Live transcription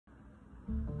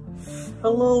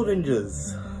Hello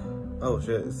ninjas. Oh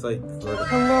shit, it's like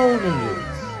hello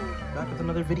ninjas. Back with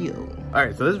another video.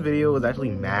 Alright, so this video was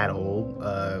actually mad old.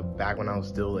 Back when I was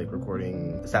still like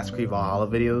recording Assassin's Creed Valhalla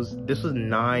videos. This was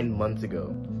 9 months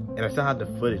ago. And I still had the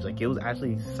footage. Like it was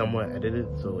actually somewhat edited.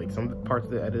 So like some parts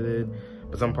of it edited,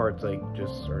 but some parts like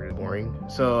just started boring.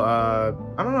 So I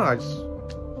don't know, I just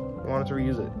wanted to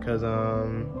reuse it because I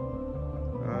don't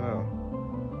know.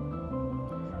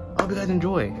 I hope you guys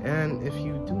enjoy, and if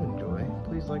you do enjoy,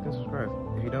 please like and subscribe.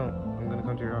 If you don't, I'm gonna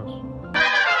come to your house.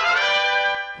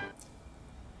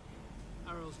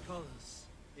 Arrow's colors.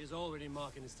 He's already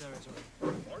marking his territory.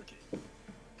 Marking?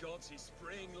 Gods, he's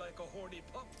spraying like a horny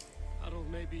pup.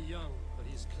 Harold may be young, but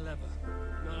he's clever.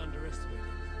 Not underestimated.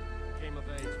 Came of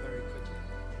age very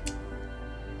quickly.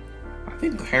 I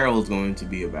think Harold's going to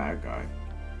be a bad guy.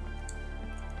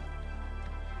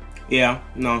 Yeah,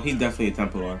 no, he's definitely a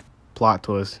Templar. Plot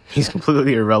twist. He's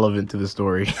completely irrelevant to the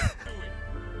story.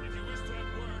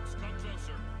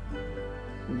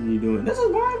 What are you doing? This is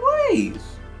my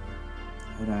place!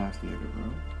 Head ass nigga, bro.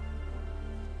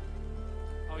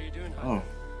 How are you doing, Oh.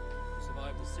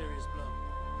 Survived a serious blow.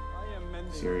 I am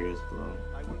mending. Serious blow.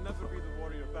 I will never be the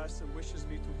warrior Basim wishes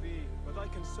me to be, but I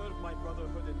can serve my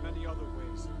brotherhood in many other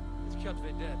ways. It's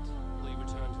Kjotve dead. Will you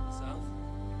return to the south?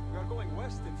 We are going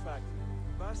west, in fact.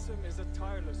 Basim is a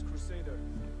tireless crusader.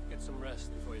 Get some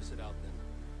rest before you set out then.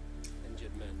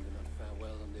 Injured men do not fare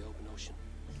well on the open ocean.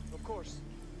 Of course.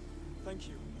 Thank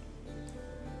you.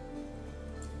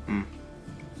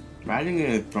 Imagine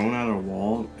getting thrown out of a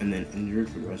wall and then injured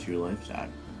for the rest of your life,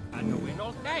 sad. I know we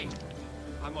all day.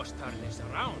 I must turn this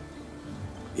around.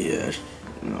 Yeah,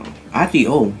 no. Actually,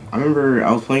 I remember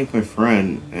I was playing with my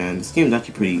friend, and this game is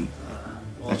actually pretty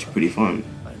fun.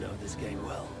 I know this game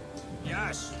well.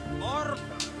 Yes, or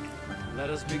let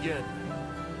us begin.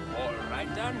 All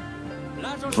right then.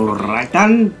 Let us Alright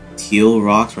then, teal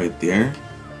rocks right there.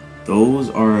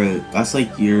 That's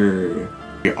like your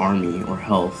army or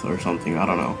health or something, I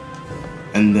don't know.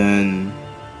 And then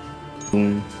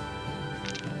boom.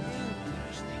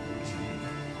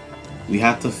 We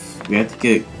have to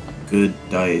get good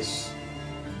dice.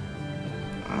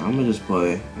 I'm gonna just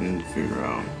play and figure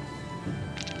out.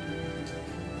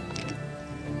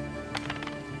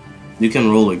 You can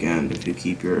roll again if you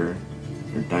keep your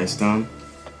dice down.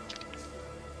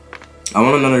 I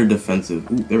want another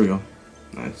defensive. Ooh, there we go.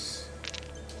 Nice.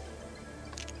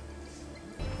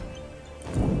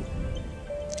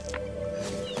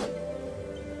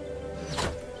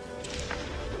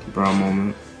 Brow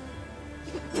moment.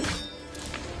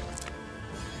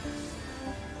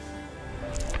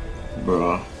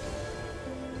 Bruh.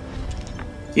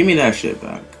 Give me that shit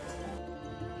back.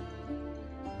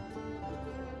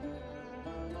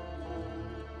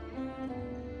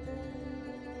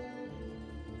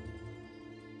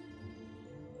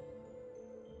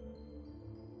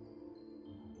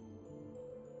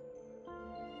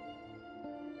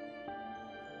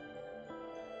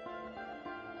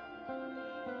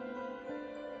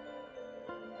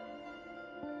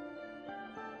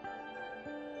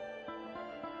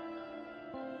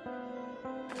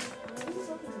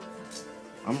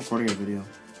 I'm recording a video.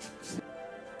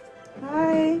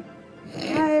 Hi.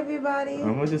 Hi, everybody.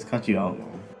 I'm gonna just cut you out, man.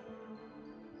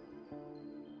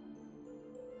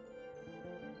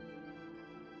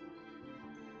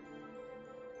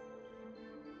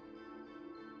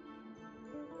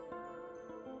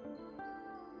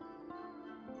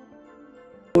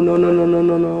 Oh, no.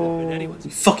 You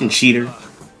fucking cheater.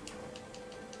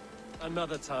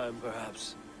 Another time,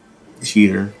 perhaps.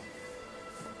 Cheater.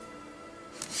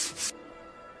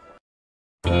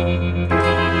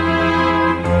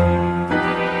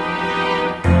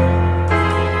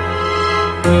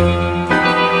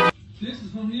 This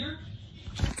is from here?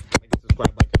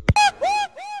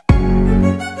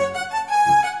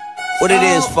 What it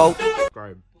is, folks?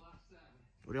 Subscribe.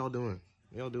 What y'all doing?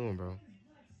 What y'all doing, bro?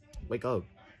 Wake up.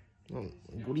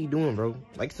 What are you doing, bro?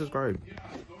 Like, subscribe.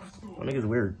 That nigga's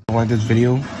weird. Like this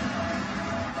video?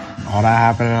 All that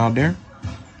happening out there?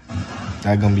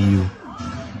 That's gonna be you.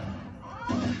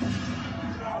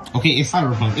 Okay, it's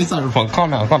cyberpunk. It's cyberpunk.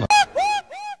 Calm down, calm down.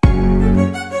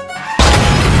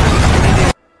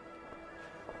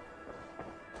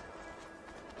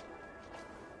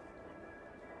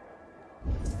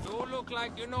 You look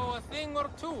like you know a thing or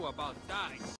two about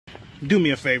dice. Do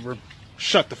me a favor.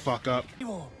 Shut the fuck up.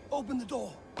 Open the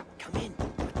door. Come in,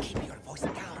 but keep your voice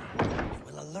down.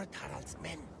 We will alert Harald's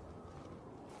men.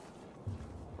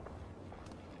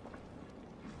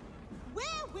 Where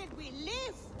will we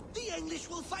live? The English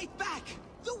will fight back.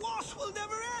 The wars will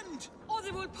never end. Or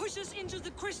they will push us into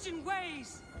the Christian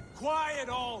ways. Quiet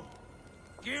all!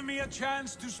 Give me a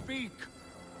chance to speak.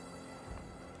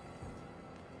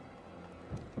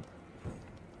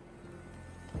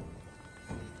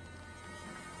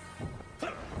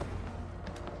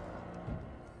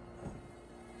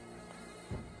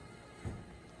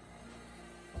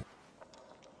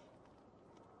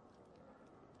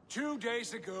 Two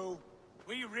days ago,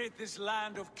 we rid this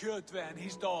land of Kjotve and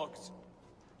his dogs.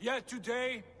 Yet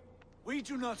today, we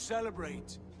do not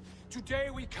celebrate. Today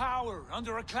we cower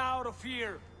under a cloud of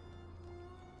fear.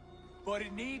 But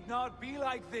it need not be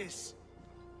like this.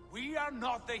 We are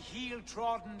not the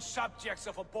heel-trodden subjects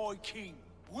of a boy king.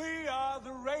 We are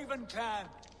the Raven clan.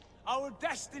 Our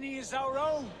destiny is our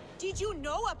own. Did you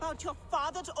know about your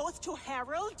father's oath to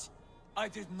Harold? I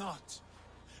did not.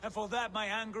 And for that my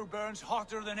anger burns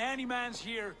hotter than any man's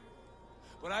here.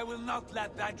 But I will not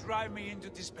let that drive me into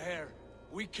despair.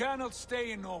 We cannot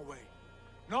stay in Norway.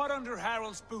 Not under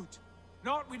Harald's boot.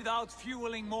 Not without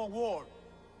fueling more war.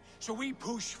 So we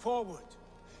push forward.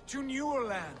 To newer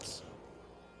lands.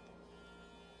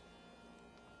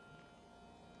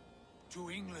 To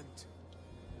England.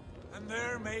 And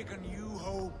there make a new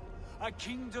home. A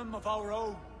kingdom of our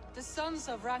own. The sons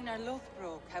of Ragnar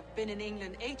Lothbrok have been in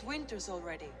England 8 winters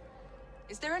already.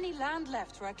 Is there any land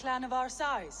left for a clan of our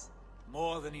size?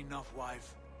 More than enough,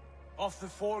 wife. Of the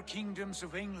 4 kingdoms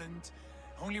of England,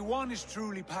 only one is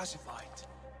truly pacified.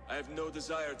 I have no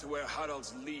desire to wear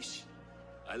Harald's leash.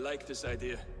 I like this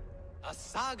idea. A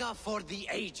saga for the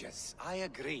ages, I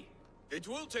agree. It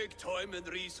will take time and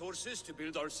resources to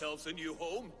build ourselves a new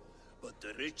home, but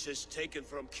the riches taken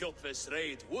from Kjotve's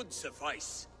raid would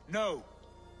suffice. No.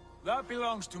 That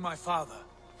belongs to my father,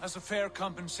 as a fair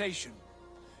compensation.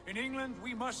 In England,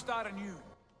 we must start anew.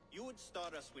 You would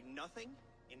start us with nothing?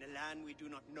 In a land we do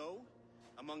not know?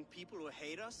 Among people who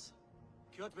hate us?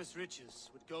 Kjotve's riches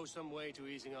would go some way to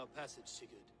easing our passage,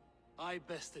 Sigurd. I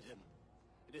bested him.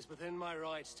 It is within my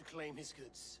rights to claim his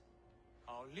goods.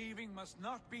 Our leaving must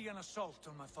not be an assault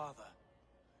on my father.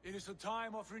 It is a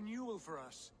time of renewal for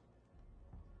us.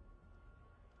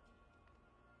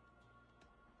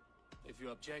 If you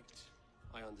object,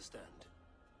 I understand.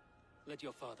 Let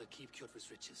your father keep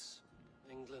Kjotve's riches.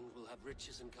 England will have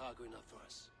riches and cargo enough for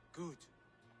us. Good.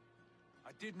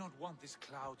 I did not want this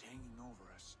cloud hanging over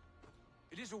us.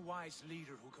 It is a wise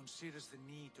leader who considers the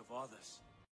need of others.